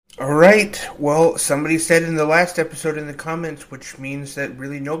Alright, well, somebody said in the last episode in the comments, which means that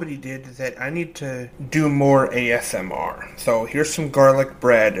really nobody did, that I need to do more ASMR. So here's some garlic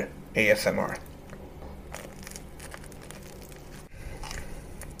bread ASMR.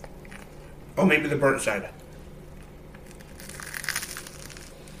 Oh, maybe the burnt side.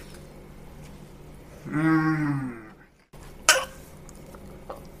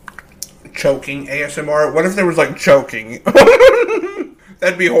 Choking ASMR. What if there was like choking?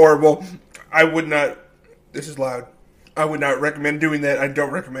 That'd be horrible. I would not. This is loud. I would not recommend doing that. I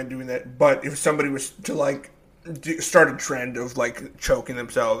don't recommend doing that. But if somebody was to like start a trend of like choking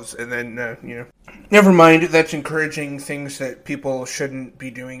themselves and then, never mind. That's encouraging things that people shouldn't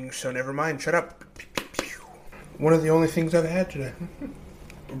be doing. So never mind. Shut up. One of the only things I've had today.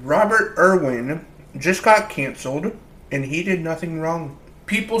 Robert Irwin just got canceled and he did nothing wrong.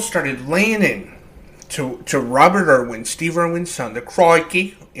 People started laying in to Robert Irwin, Steve Irwin's son, the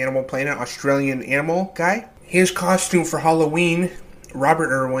Crikey, Animal Planet, Australian animal guy. His costume for Halloween,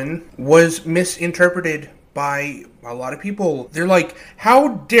 Robert Irwin, was misinterpreted by a lot of people. They're like, how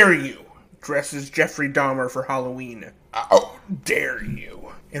dare you dress as Jeffrey Dahmer for Halloween? How dare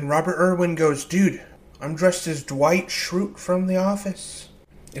you? And Robert Irwin goes, dude, I'm dressed as Dwight Schrute from The Office.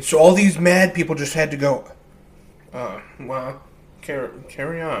 And so all these mad people just had to go, well,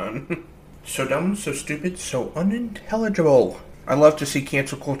 carry on. So dumb, so stupid, so unintelligible. I love to see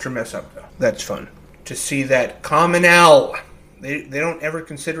cancel culture mess up, though. That's fun. To see that CARNAL. They don't ever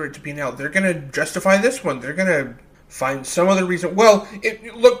consider it to be an L. They're going to justify this one. They're going to find some other reason. Well,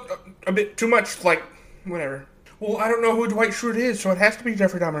 it looked a bit too much like, whatever. Well, I don't know who Dwight Schrute is, so it has to be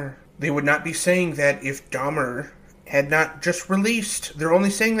Jeffrey Dahmer. They would not be saying that if Dahmer had not just released. They're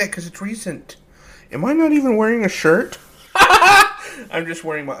only saying that because it's recent. Am I not even wearing a shirt? I'm just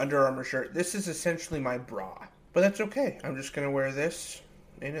wearing my Under Armour shirt. This is essentially my bra. But that's okay. I'm just going to wear this.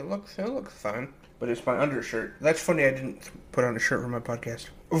 And it looks fine. But it's my undershirt. That's funny I didn't put on a shirt for my podcast.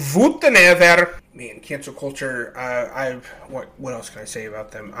 Whatever. Man, cancel culture. What else can I say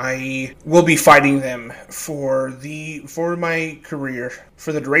about them? I will be fighting them for my career.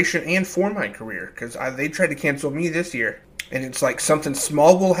 For the duration and for my career. Because they tried to cancel me this year. And it's like something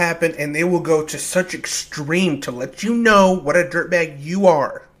small will happen and they will go to such extreme to let you know what a dirtbag you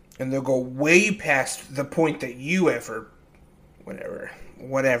are. And they'll go way past the point that you ever...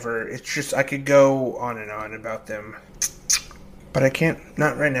 Whatever. It's just, I could go on and on about them. But I can't.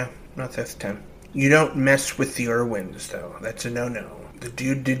 Not right now. Not this time. You don't mess with the Irwins, though. That's a no-no. The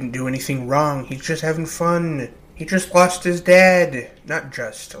dude didn't do anything wrong. He's just having fun. He just lost his dad. Not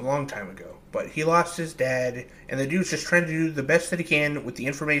just, a long time ago. But he lost his dad, and the dude's just trying to do the best that he can with the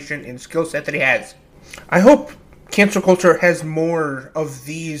information and skill set that he has. I hope cancel culture has more of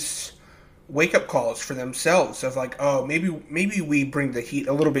these wake-up calls for themselves of like, oh, maybe we bring the heat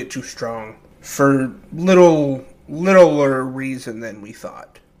a little bit too strong for littler reason than we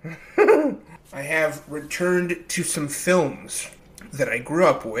thought. I have returned to some films that I grew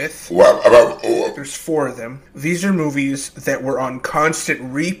up with. There's 4 of them. These are movies that were on constant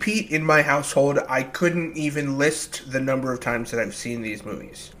repeat in my household. I couldn't even list the number of times that I've seen these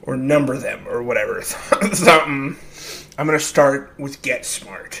movies. Or number them, or whatever. Something. I'm going to start with Get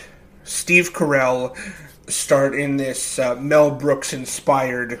Smart. Steve Carell starred in this Mel Brooks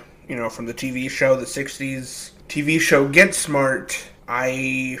inspired, from the TV show, the 60s TV show Get Smart.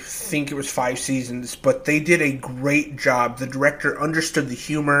 I think it was 5 seasons, but they did a great job. The director understood the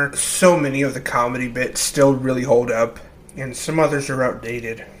humor. So many of the comedy bits still really hold up, and some others are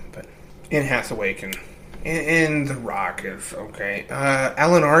outdated. But Anne Hathaway and The Rock is okay.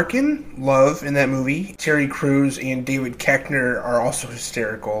 Alan Arkin, love in that movie. Terry Crews and David Koechner are also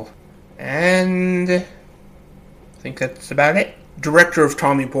hysterical. And I think that's about it. Director of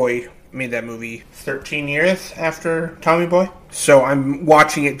Tommy Boy made that movie 13 years after Tommy Boy. So I'm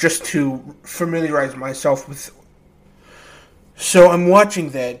watching it just to familiarize myself with... So I'm watching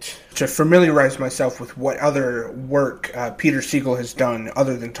that to familiarize myself with what other work Peter Segal has done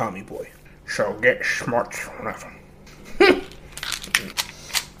other than Tommy Boy. So Get Smart. Okay,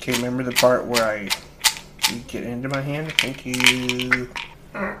 remember the part where I get into my hand? Thank you.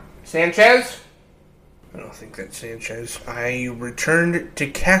 Sanchez? I don't think that's Sanchez. I returned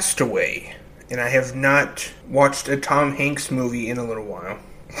to Castaway, and I have not watched a Tom Hanks movie in a little while.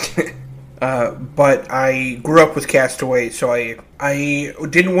 But I grew up with Castaway, so I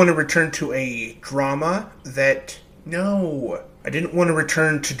didn't want to return to a drama that... No. I didn't want to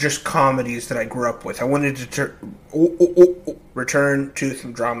return to just comedies that I grew up with. I wanted to return to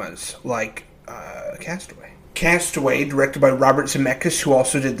some dramas, like Castaway. Castaway, directed by Robert Zemeckis, who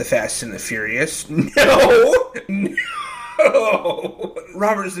also did The Fast and the Furious. No!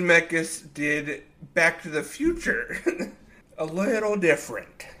 Robert Zemeckis did Back to the Future. A little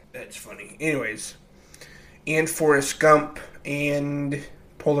different. That's funny. Anyways, and Forrest Gump and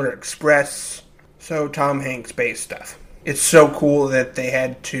Polar Express. So Tom Hanks based stuff. It's so cool that they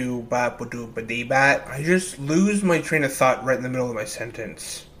had to I just lose my train of thought right in the middle of my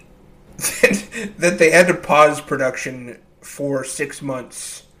sentence. That they had to pause production for 6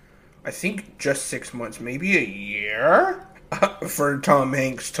 months. I think just 6 months, maybe a year, for Tom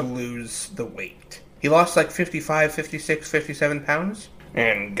Hanks to lose the weight. He lost like 55, 56, 57 pounds.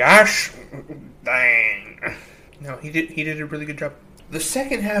 And gosh, dang. No, he did a really good job. The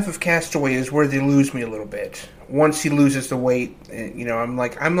second half of Castaway is where they lose me a little bit. Once he loses the weight, I'm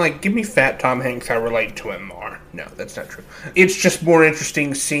like, give me fat Tom Hanks, I relate to him more. No, that's not true. It's just more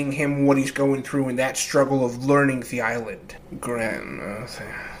interesting seeing him, what he's going through in that struggle of learning the island.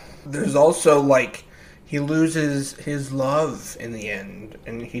 There's also, like, he loses his love in the end,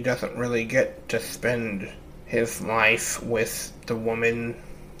 and he doesn't really get to spend his life with the woman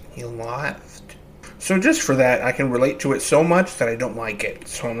he loved. So just for that, I can relate to it so much that I don't like it.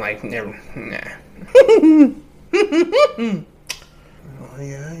 So I'm like, never, nah. Oh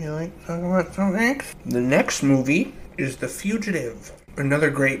yeah, you like talking about Tom Hanks? The next movie is The Fugitive.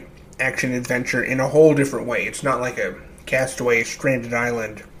 Another great action adventure in a whole different way. It's not like a Castaway, Stranded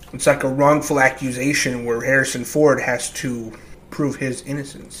Island. It's like a wrongful accusation where Harrison Ford has to prove his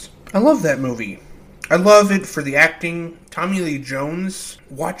innocence. I love that movie. I love it for the acting. Tommy Lee Jones,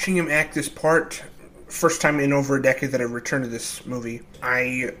 watching him act this part, first time in over a decade that I've returned to this movie,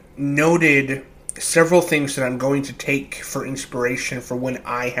 I noted several things that I'm going to take for inspiration for when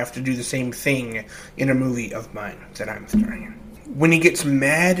I have to do the same thing in a movie of mine that I'm starring in. When he gets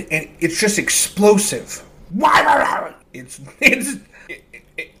mad, and it's just explosive. It's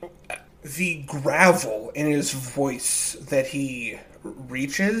the gravel in his voice that he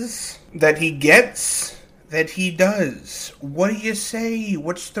reaches, that he gets, that he does. What do you say?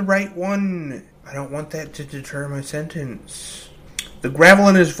 What's the right one? I don't want that to deter my sentence. The gravel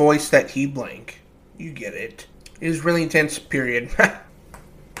in his voice that he blank, you get it, is really intense, period.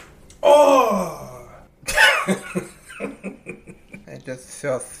 Oh! I just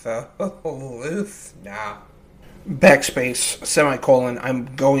feel so loose now. Backspace, semicolon,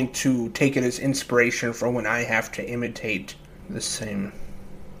 I'm going to take it as inspiration for when I have to imitate the same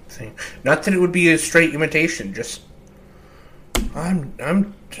thing. Not that it would be a straight imitation, just I'm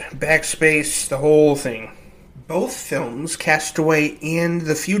backspace, the whole thing. Both films, Castaway and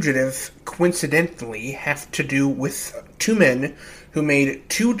The Fugitive, coincidentally have to do with two men who made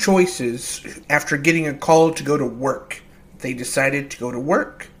two choices after getting a call to go to work. They decided to go to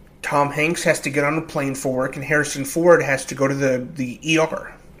work. Tom Hanks has to get on a plane for work, and Harrison Ford has to go to the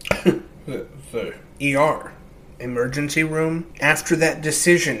ER. the ER. Emergency room. After that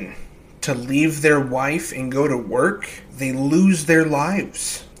decision to leave their wife and go to work, they lose their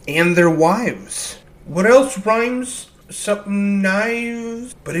lives. And their wives. What else rhymes? Something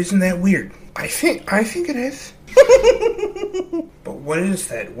knives? But isn't that weird? I think it is. But what is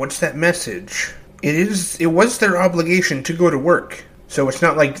that? What's that message? It was their obligation to go to work. So it's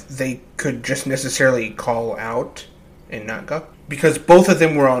not like they could just necessarily call out and not go. Because both of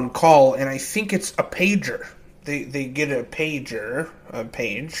them were on call, and I think it's a pager. They get a page on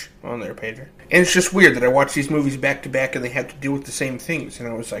their pager. And it's just weird that I watch these movies back to back and they have to deal with the same things. And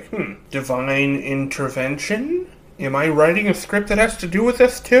I was like, divine intervention? Am I writing a script that has to do with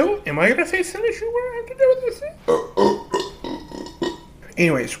this too? Am I going to face an issue where I have to do with this?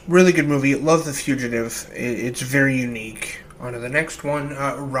 Anyways, really good movie. Love The Fugitive. It's very unique. On to the next one.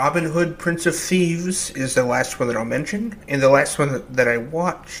 Robin Hood, Prince of Thieves is the last one that I'll mention. And the last one that I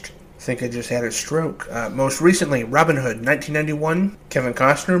watched. I think I just had a stroke. Most recently, Robin Hood, 1991. Kevin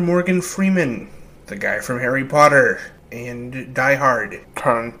Costner, Morgan Freeman, the guy from Harry Potter and Die Hard.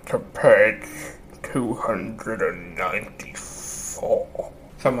 Turn to page 294.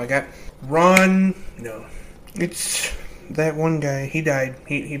 Something like that. Ron, no. It's that one guy. He died.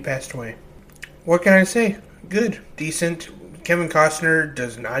 He passed away. What can I say? Good. Decent. Kevin Costner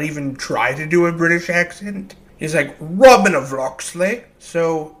does not even try to do a British accent. He's like, Robin of Locksley.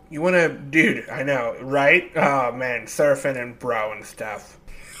 So, you wanna... Dude, I know, right? Oh, man, surfing and bro and stuff.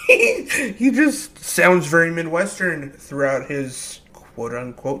 He just sounds very Midwestern throughout his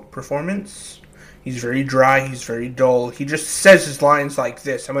quote-unquote performance. He's very dry, he's very dull. He just says his lines like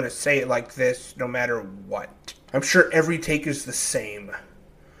this. I'm gonna say it like this no matter what. I'm sure every take is the same.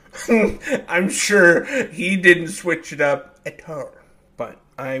 I'm sure he didn't switch it up at all. But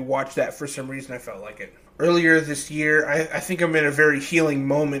I watched that for some reason. I felt like it. earlier this year. I think I'm in a very healing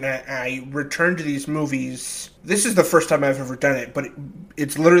moment. I returned to these movies. This is the first time I've ever done it, but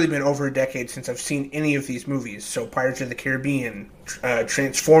it's literally been over a decade since I've seen any of these movies. So Pirates of the Caribbean,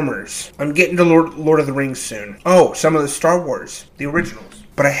 Transformers. I'm getting to Lord of the Rings soon. Oh, some of the Star Wars, the originals.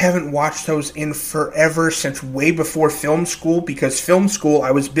 But I haven't watched those in forever, since way before film school, because film school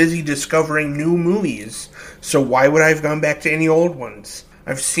I was busy discovering new movies. So why would I have gone back to any old ones?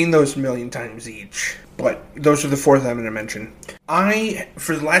 I've seen those a million times each. But those are the four that I'm going to mention.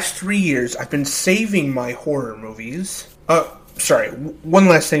 For the last 3 years, I've been saving my horror movies. One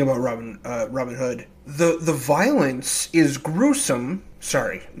last thing about Robin Hood. The violence is gruesome.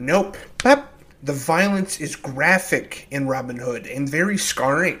 The violence is graphic in Robin Hood and very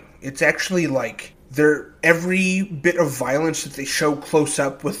scarring. It's actually like every bit of violence that they show close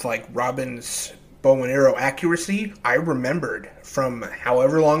up with like Robin's bow and arrow accuracy, I remembered from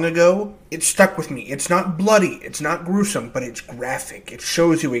however long ago. It stuck with me. It's not bloody, it's not gruesome, but it's graphic. It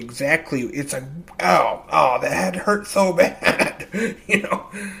shows you exactly. It's like, oh, that hurt so bad, you know.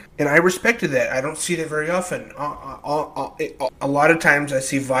 And I respected that. I don't see that very often. A lot of times I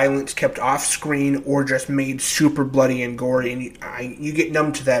see violence kept off screen or just made super bloody and gory, and you get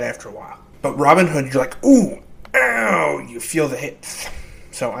numb to that after a while. But Robin Hood, you're like, ooh, ow, you feel the hits.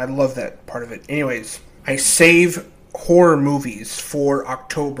 So I love that part of it. Anyways, I save horror movies for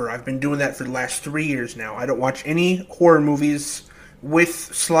October. I've been doing that for the last 3 years now. I don't watch any horror movies, with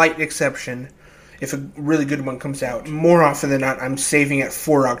slight exception, if a really good one comes out. More often than not, I'm saving it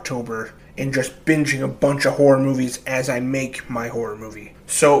for October and just binging a bunch of horror movies as I make my horror movie.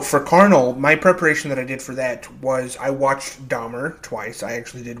 So for Carnal, my preparation that I did for that was I watched Dahmer twice. I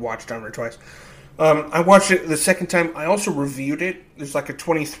actually did watch Dahmer twice. I watched it the second time. I also reviewed it. There's like a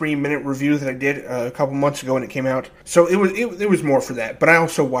 23-minute review that I did a couple months ago when it came out. So it was more for that. But I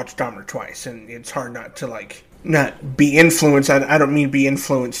also watched Dahmer twice, and it's hard not to not be influenced. I don't mean be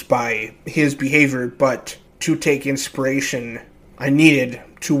influenced by his behavior, but to take inspiration. I needed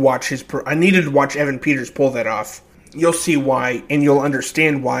to watch Evan Peters pull that off. You'll see why, and you'll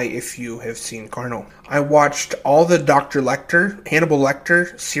understand why if you have seen Carnal. I watched all the Hannibal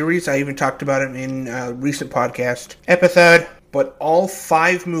Lecter series. I even talked about him in a recent podcast episode. But all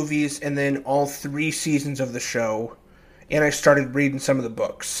 5 movies and then all 3 seasons of the show. And I started reading some of the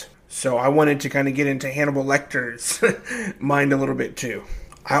books. So I wanted to kind of get into Hannibal Lecter's mind a little bit too.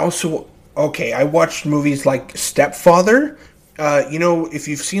 I watched movies like Stepfather. If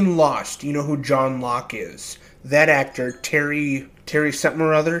you've seen Lost, you know who John Locke is. That actor, Terry something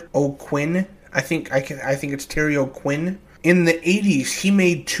or other, O'Quinn. I think it's Terry O'Quinn. In the 80s, he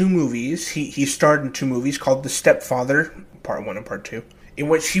made 2 movies. He starred in 2 movies called The Stepfather, Part 1 and Part 2, in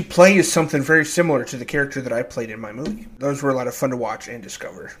which he plays something very similar to the character that I played in my movie. Those were a lot of fun to watch and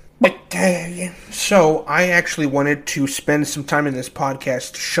discover. So I actually wanted to spend some time in this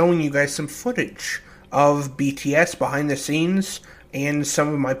podcast showing you guys some footage of BTS behind the scenes and some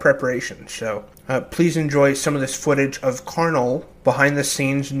of my preparation. So please enjoy some of this footage of Carnal behind the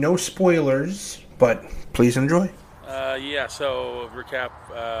scenes. No spoilers, but please enjoy. So recap.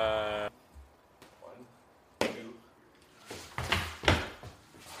 1, 2.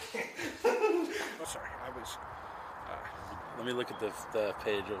 Sorry, I was. Let me look at the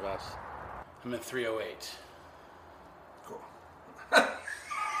page of us. I'm at 308. Cool.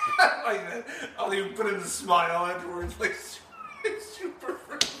 Like that. I'll even put in the smile afterwards, like super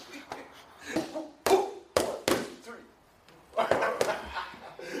friendly. 3.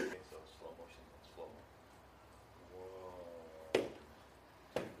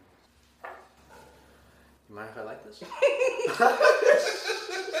 You mind if I like this?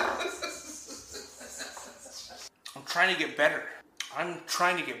 I'm trying to get better. I'm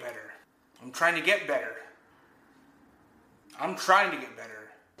trying to get better.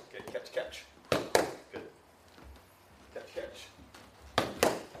 Good, catch. Good. Catch.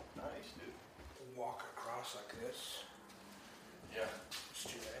 Nice, dude. Walk across like this. Yeah. Let's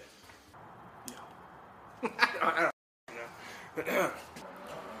do that. No. I don't know.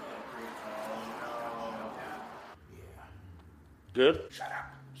 Good? Shut up.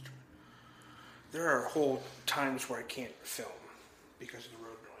 There are whole times where I can't film because of the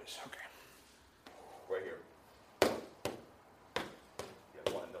road noise. Okay. Right here.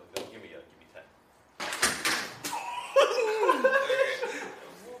 Yeah, 1. Don't give me 10.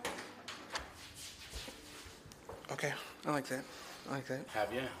 Okay. I like that.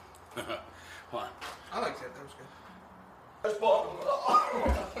 Have you? 1. I like that. That was good. That's bottom.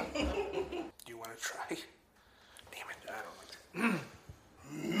 Do you want to try? Damn it. I don't like that.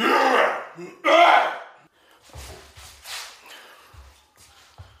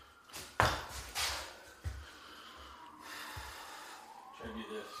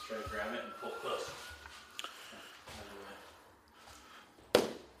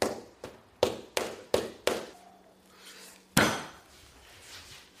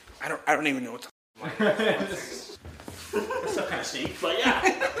 I don't even know what the That's still kind of steep, but yeah.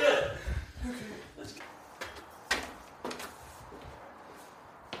 Good. Let's go.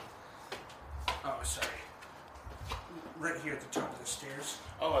 Oh, sorry. Right here at the top of the stairs.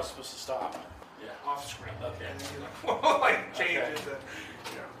 Oh, I was supposed to stop. Yeah, off screen. Okay. And then you're like, whoa, like changes Okay. the,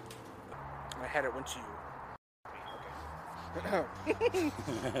 you know. My head it went to you. Okay.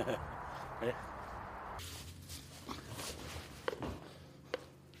 Yeah.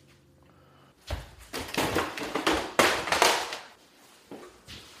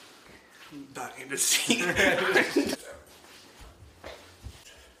 I'm dying to see.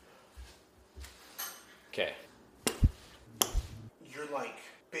 Okay. You're like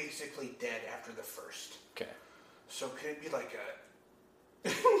basically dead after the first. Okay. So could it be like a...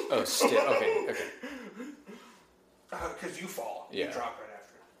 Oh, still. Okay. Okay. Because you fall. Yeah. You drop right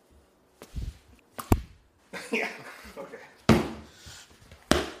after. Yeah. Okay.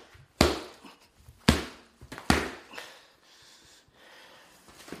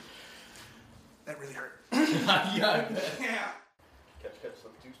 That really hurt. Yeah. Yeah. Catch, step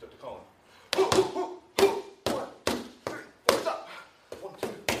two, step to calling. What's up? 1, 2.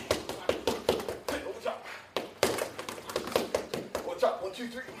 Hey, over top. What's up? 1, 2,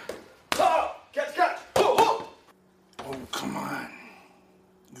 3. Oh, catch. Oh. Oh, come on.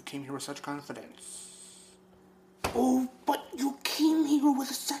 You came here with such confidence. Oh, but you came here with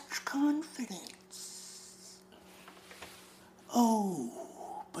such confidence. Oh,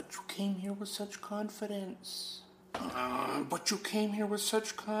 but you came here with such confidence. But you came here with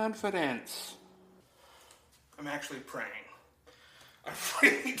such confidence. I'm actually praying. I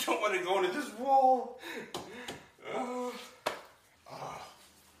really don't want to go into this wall. Man, I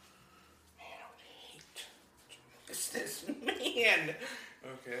would hate to miss this, man.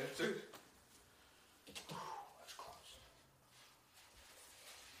 Okay, that's it. That's close.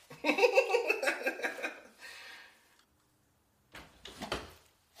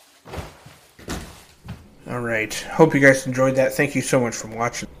 All right. Hope you guys enjoyed that. Thank you so much for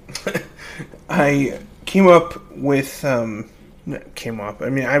watching. I came up with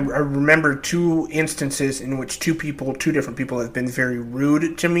I remember 2 instances in which 2 different people have been very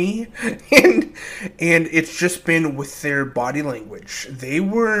rude to me, and it's just been with their body language. They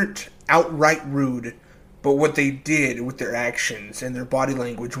weren't outright rude, but what they did with their actions and their body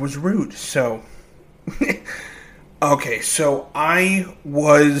language was rude. So, okay, so I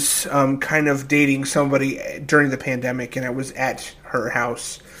was kind of dating somebody during the pandemic, and I was at her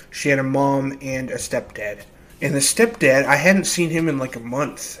house. She had a mom and a stepdad. And the stepdad, I hadn't seen him in like a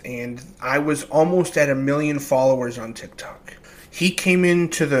month, and I was almost at 1 million followers on TikTok. He came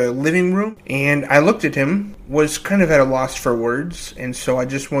into the living room, and I looked at him, was kind of at a loss for words, and so I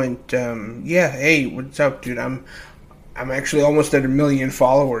just went, yeah, hey, what's up, dude? I'm actually almost at 1 million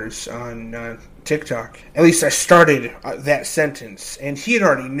followers on TikTok. At least I started that sentence, and he had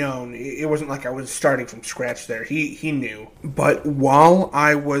already known. It wasn't like I was starting from scratch there. He knew. But while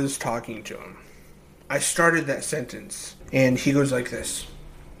I was talking to him, I started that sentence, and he goes like this.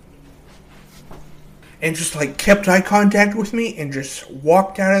 And just like kept eye contact with me and just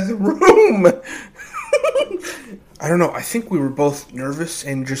walked out of the room. I don't know. I think we were both nervous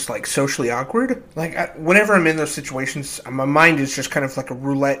and just like socially awkward. Like whenever I'm in those situations, my mind is just kind of like a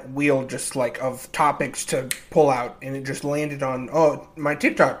roulette wheel, just like of topics to pull out. And it just landed on, oh, my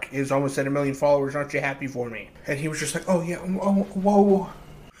TikTok is almost at 1 million followers. Aren't you happy for me? And he was just like, oh yeah, oh, whoa.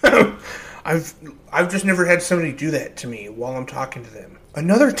 I've just never had somebody do that to me while I'm talking to them.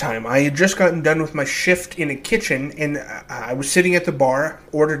 Another time, I had just gotten done with my shift in a kitchen, and I was sitting at the bar,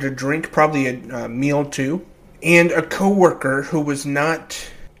 ordered a drink, probably a meal too, and a coworker who was not,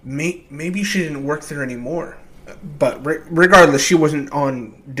 maybe she didn't work there anymore, but regardless, she wasn't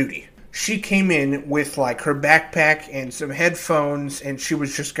on duty. She came in with like her backpack and some headphones, and she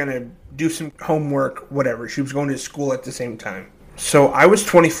was just gonna do some homework, whatever. She was going to school at the same time. So I was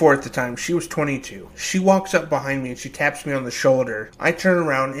 24 at the time. She was 22. She walks up behind me and she taps me on the shoulder. I turn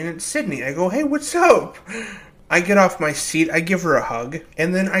around and it's Sydney. I go, hey, what's up? I get off my seat. I give her a hug.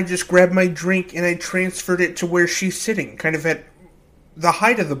 And then I just grab my drink and I transferred it to where she's sitting, kind of at the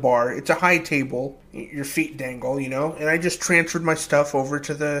height of the bar. It's a high table. Your feet dangle, you know? And I just transferred my stuff over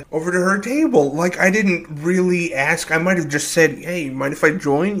to her table. Like, I didn't really ask. I might have just said, hey, mind if I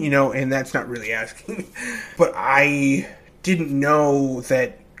join? You know, and that's not really asking. But I didn't know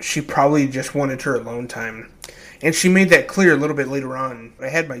that she probably just wanted her alone time. And she made that clear a little bit later on. I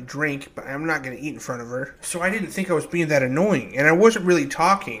had my drink, but I'm not going to eat in front of her. So I didn't think I was being that annoying. And I wasn't really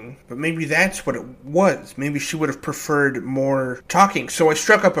talking, but maybe that's what it was. Maybe she would have preferred more talking. So I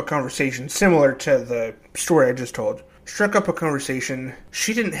struck up a conversation similar to the story I just told. struck up a conversation.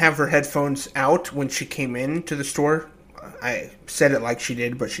 She didn't have her headphones out when she came in to the store. I said it like she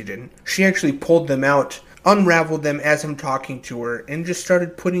did, but she didn't. She actually pulled them out, unraveled them as I'm talking to her, and just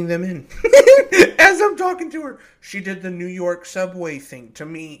started putting them in. As I'm talking to her. She did the New York subway thing to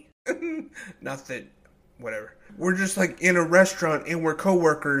me. Not that, whatever. We're just like in a restaurant and we're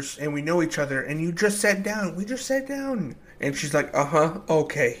coworkers and we know each other and you just sat down. We just sat down. And she's like,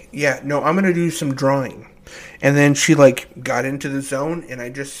 okay. Yeah, no, I'm going to do some drawing. And then she like got into the zone and I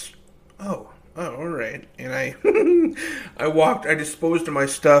just, oh, all right. And I I disposed of my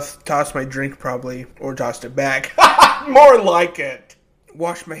stuff, tossed my drink probably, or tossed it back. More like it.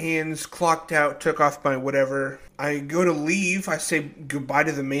 Washed my hands, clocked out, took off my whatever. I go to leave, I say goodbye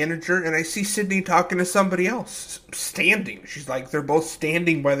to the manager, and I see Sydney talking to somebody else. Standing. She's like, they're both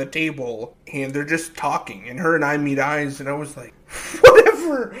standing by the table, and they're just talking. And her and I meet eyes, and I was like,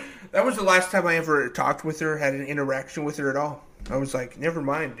 whatever. That was the last time I ever talked with her, had an interaction with her at all. I was like, never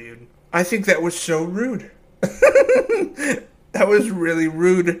mind, dude. I think that was so rude. That was really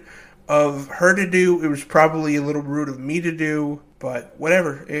rude of her to do. It was probably a little rude of me to do. But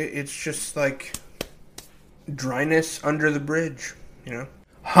whatever. It's just like dryness under the bridge, you know?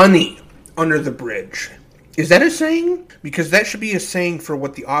 Honey under the bridge. Is that a saying? Because that should be a saying for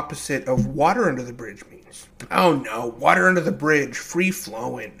what the opposite of water under the bridge means. Oh no, water under the bridge, free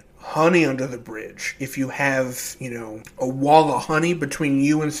flowing. Honey under the bridge. If you have, a wall of honey between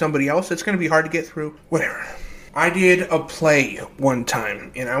you and somebody else, it's going to be hard to get through. Whatever. I did a play one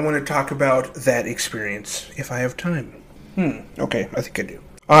time, and I want to talk about that experience if I have time. Okay, I think I do.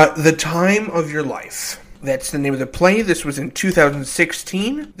 The Time of Your Life. That's the name of the play. This was in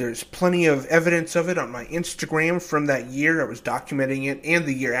 2016. There's plenty of evidence of it on my Instagram from that year. I was documenting it, and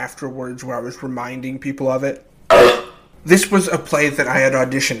the year afterwards where I was reminding people of it. This was a play that I had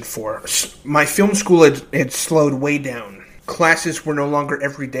auditioned for. My film school had slowed way down. Classes were no longer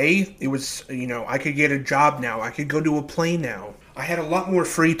every day. It was, I could get a job now. I could go to a play now. I had a lot more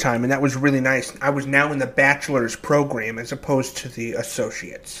free time, and that was really nice. I was now in the bachelor's program as opposed to the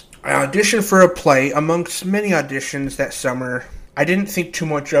associates. I auditioned for a play amongst many auditions that summer. I didn't think too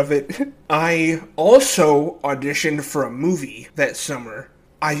much of it. I also auditioned for a movie that summer.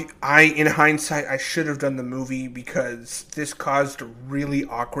 In hindsight, I should have done the movie because this caused a really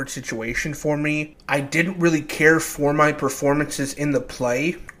awkward situation for me. I didn't really care for my performances in the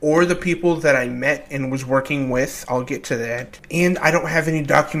play or the people that I met and was working with. I'll get to that. And I don't have any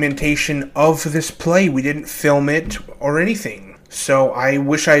documentation of this play. We didn't film it or anything. So I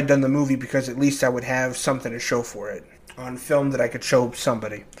wish I had done the movie because at least I would have something to show for it on film that I could show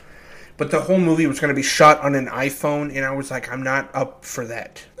somebody. But the whole movie was going to be shot on an iPhone, and I was like, I'm not up for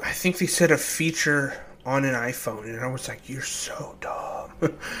that. I think they said a feature on an iPhone, and I was like, you're so dumb.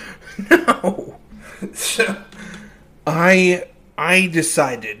 No. So, I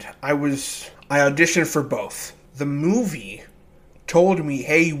decided, I auditioned for both. The movie told me,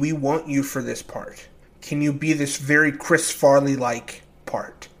 hey, we want you for this part. Can you be this very Chris Farley-like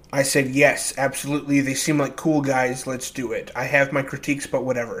part? I said, yes, absolutely. They seem like cool guys. Let's do it. I have my critiques, but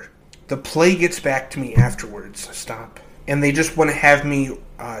whatever. The play gets back to me afterwards. Stop. And they just want to have me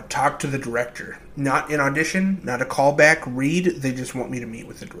talk to the director. Not an audition, not a callback, read. They just want me to meet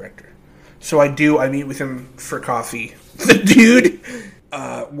with the director. So I do. I meet with him for coffee. The dude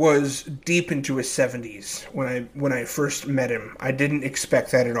was deep into his 70s when I first met him. I didn't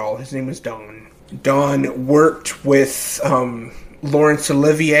expect that at all. His name was Don. Don worked with Laurence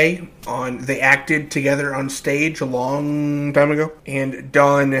Olivier they acted together on stage a long time ago. And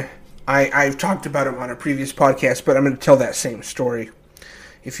Don, I've talked about him on a previous podcast, but I'm going to tell that same story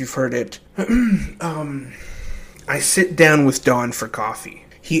if you've heard it. I sit down with Don for coffee.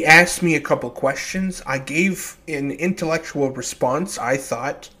 He asked me a couple questions. I gave an intellectual response, I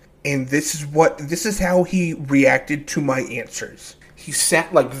thought, and this is how he reacted to my answers. He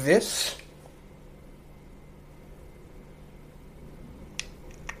sat like this.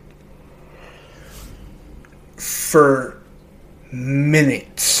 For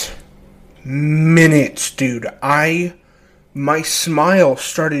minutes, dude. My smile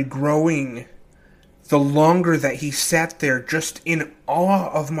started growing the longer that he sat there, just in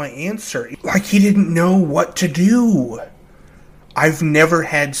awe of my answer. Like he didn't know what to do. I've never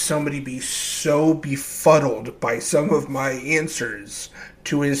had somebody be so befuddled by some of my answers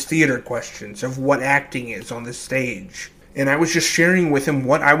to his theater questions of what acting is on the stage. And I was just sharing with him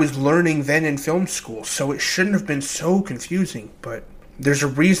what I was learning then in film school, so it shouldn't have been so confusing. But there's a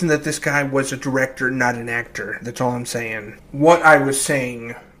reason that this guy was a director, not an actor. That's all I'm saying. What I was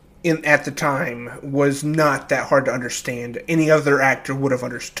saying at the time was not that hard to understand. Any other actor would have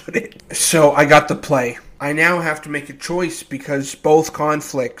understood it. So I got the play. I now have to make a choice because both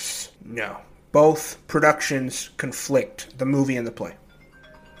productions conflict, the movie and the play.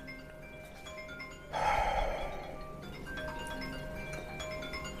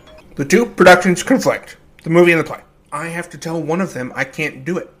 The two productions conflict, the movie and the play. I have to tell one of them I can't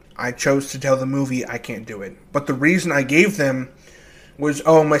do it. I chose to tell the movie I can't do it. But the reason I gave them was,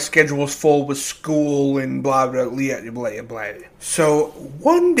 my schedule's full with school and blah, blah, blah, blah, blah. So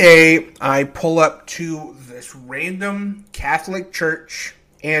one day I pull up to this random Catholic church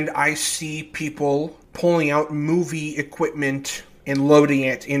and I see people pulling out movie equipment and loading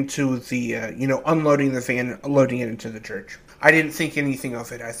it into the, unloading the van, loading it into the church. I didn't think anything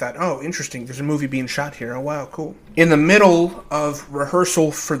of it. I thought, interesting, there's a movie being shot here. Oh, wow, cool. In the middle of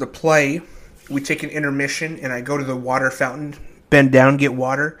rehearsal for the play, we take an intermission, and I go to the water fountain, bend down, get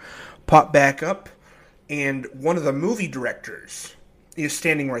water, pop back up, and one of the movie directors is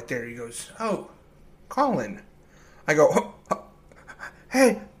standing right there. He goes, "Oh, Colin." I go,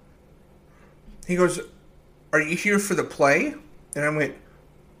 "Hey." He goes, "Are you here for the play?" And I went,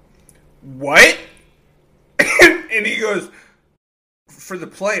 "What?" And he goes, "For the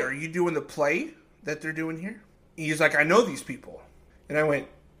play, are you doing the play that they're doing here?" He's like, "I know these people." And I went,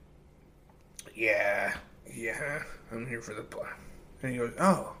 Yeah, I'm here for the play. And he goes,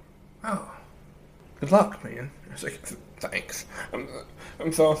 Oh, good luck, man. I was like, "Thanks.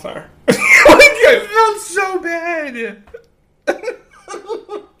 I'm so sorry." I felt so bad.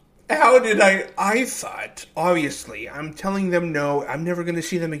 How did I thought, obviously, I'm telling them no, I'm never going to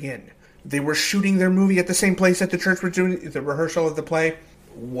see them again. They were shooting their movie at the same place that the church was doing the rehearsal of the play.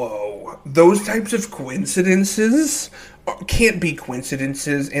 Whoa. Those types of coincidences can't be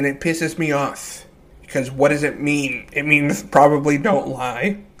coincidences, and it pisses me off. Because what does it mean? It means probably don't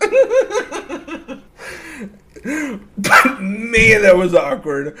lie. But man, that was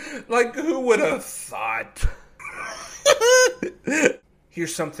awkward. Like, who would have thought?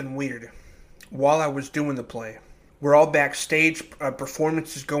 Here's something weird. While I was doing the play, we're all backstage,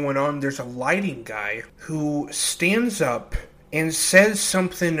 performance is going on. There's a lighting guy who stands up and says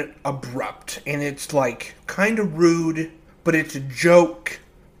something abrupt. And it's like kind of rude, but it's a joke.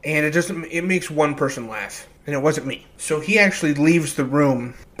 And it makes one person laugh. And it wasn't me. So he actually leaves the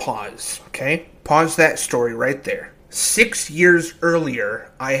room. Pause, okay? Pause that story right there. 6 years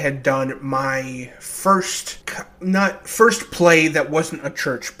earlier, I had done my first play that wasn't a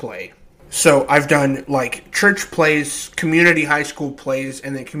church play. So I've done like church plays, community high school plays,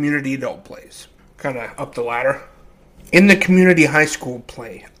 and then community adult plays. Kind of up the ladder. In the community high school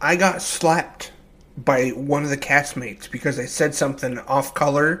play, I got slapped by one of the castmates because I said something off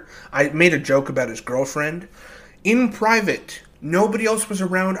color. I made a joke about his girlfriend. In private, nobody else was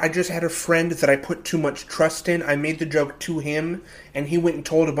around. I just had a friend that I put too much trust in. I made the joke to him, and he went and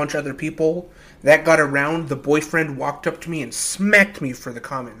told a bunch of other people. That got around. The boyfriend walked up to me and smacked me for the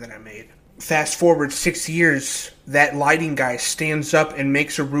comment that I made. Fast forward 6 years, that lighting guy stands up and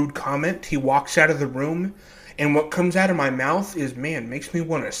makes a rude comment. He walks out of the room, and what comes out of my mouth is, makes me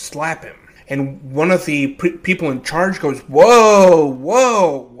want to slap him. And one of the people in charge goes, whoa,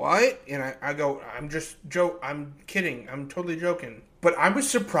 what? And I go, I'm kidding. I'm totally joking. But I was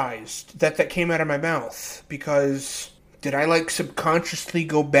surprised that came out of my mouth, because did I subconsciously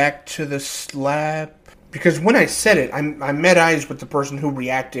go back to the slap? Because when I said it, I met eyes with the person who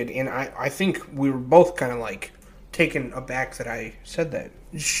reacted, and I think we were both kind of taken aback that I said that.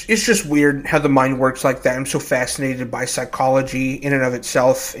 It's just weird how the mind works like that. I'm so fascinated by psychology in and of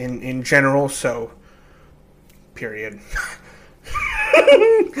itself in general, so period.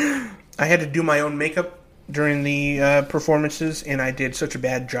 I had to do my own makeup during the performances, and I did such a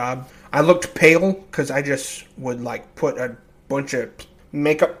bad job. I looked pale because I just would put a bunch of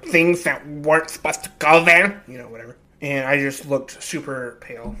makeup things that weren't supposed to go there, whatever. And I just looked super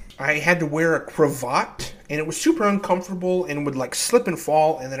pale. I had to wear a cravat, and it was super uncomfortable and would slip and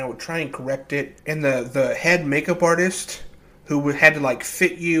fall, and then I would try and correct it. And the head makeup artist who had to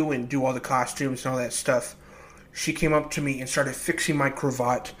fit you and do all the costumes and all that stuff, she came up to me and started fixing my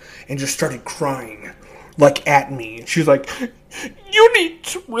cravat and just started crying at me. And she's like, "You need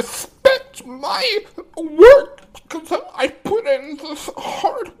to respect my work because I put in this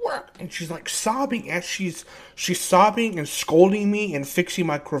hard work." And she's sobbing as she's sobbing and scolding me and fixing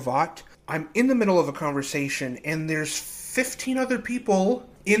my cravat. I'm in the middle of a conversation, and there's 15 other people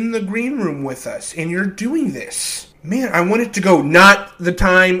in the green room with us, and you're doing this. Man, I wanted to go, "Not the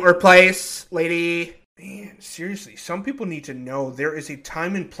time or place, lady." Man, seriously, some people need to know there is a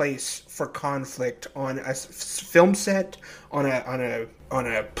time and place for conflict on a film set, on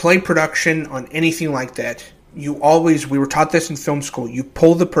a play production, on anything like that. We were taught this in film school. You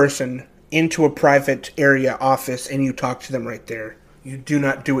pull the person into a private area office and you talk to them right there. You do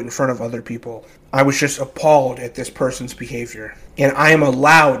not do it in front of other people. I was just appalled at this person's behavior. And I am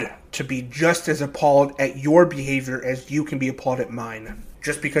allowed to be just as appalled at your behavior as you can be appalled at mine.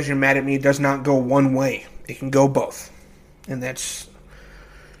 Just because you're mad at me does not go one way. It can go both. And that's...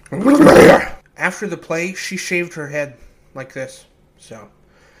 After the play, she shaved her head like this. So,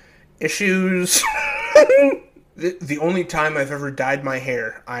 issues. The only time I've ever dyed my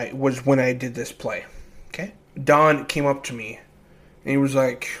hair was when I did this play. Okay? Don came up to me, and he was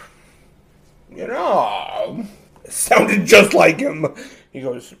like, it sounded just like him. He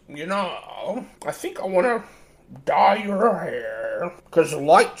goes, I think I want to dye your hair, because the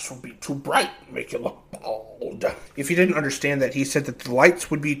lights would be too bright, make you look bald. If you didn't understand that, he said that the lights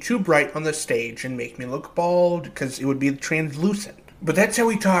would be too bright on the stage and make me look bald, because it would be translucent. But that's how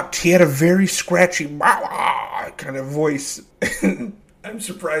he talked. He had a very scratchy kind of voice. I'm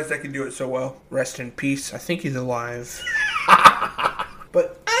surprised I could do it so well. Rest in peace. I think he's alive.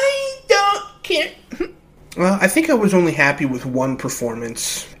 But I don't care. Well, I think I was only happy with one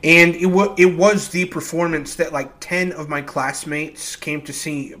performance. And it was the performance that like 10 of my classmates came to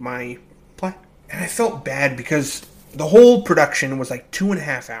see my play. And I felt bad because the whole production was like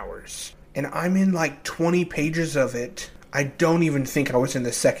 2.5 hours. And I'm in like 20 pages of it. I don't even think I was in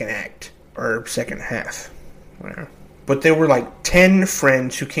the second act. Or second half. Whatever. But there were like 10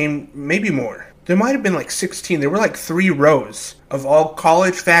 friends who came, maybe more. There might have been like 16. There were like 3 rows of all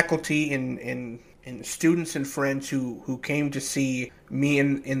college faculty and students and friends who came to see me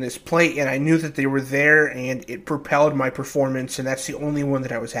in this play. And I knew that they were there, and it propelled my performance, and that's the only one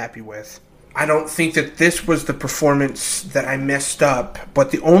that I was happy with. I don't think that this was the performance that I messed up,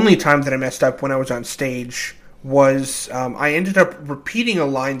 but the only time that I messed up when I was on stage was I ended up repeating a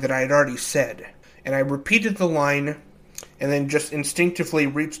line that I had already said. And I repeated the line, and then just instinctively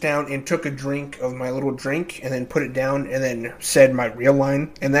reached down and took a drink of my little drink, and then put it down, and then said my real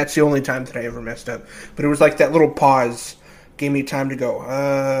line. And that's the only time that I ever messed up. But it was like that little pause gave me time to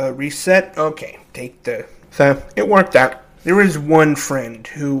go, reset? Okay, take the... So, it worked out. There was one friend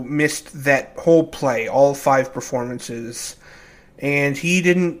who missed that whole play, all 5 performances, and he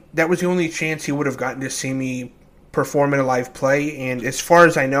didn't... That was the only chance he would have gotten to see me perform in a live play, and as far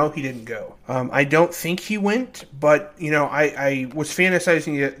as I know, he didn't go. I don't think he went, but, I was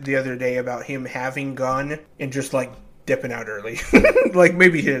fantasizing the other day about him having gone and just, like, dipping out early. Like,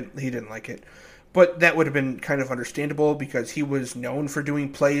 maybe he didn't like it. But that would have been kind of understandable, because he was known for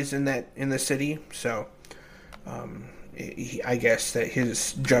doing plays in the city, so... I guess that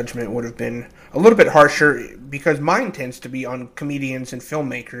his judgment would have been a little bit harsher, because mine tends to be on comedians and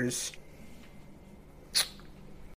filmmakers.